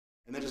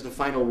And then just a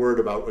final word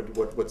about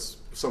what's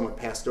somewhat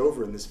passed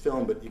over in this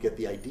film, but you get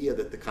the idea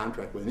that the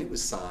contract, when it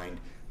was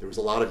signed, there was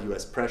a lot of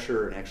U.S.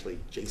 pressure, and actually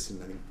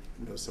Jason, I think,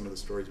 knows some of the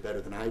stories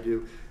better than I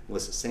do,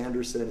 Melissa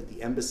Sanderson at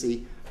the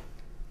embassy.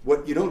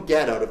 What you don't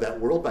get out of that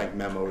World Bank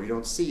memo, or you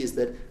don't see, is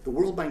that the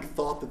World Bank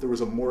thought that there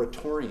was a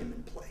moratorium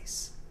in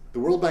place. The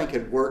World Bank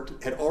had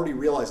already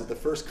realized that the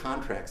first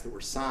contracts that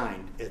were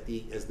signed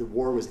as the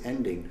war was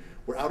ending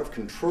were out of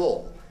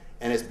control.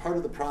 And as part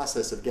of the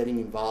process of getting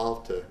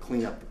involved to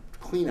clean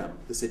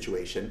up the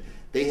situation,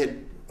 they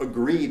had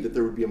agreed that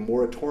there would be a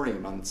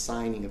moratorium on the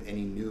signing of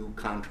any new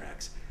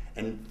contracts.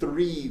 And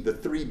the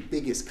three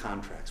biggest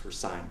contracts were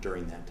signed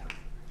during that time,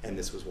 and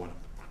this was one of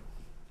them.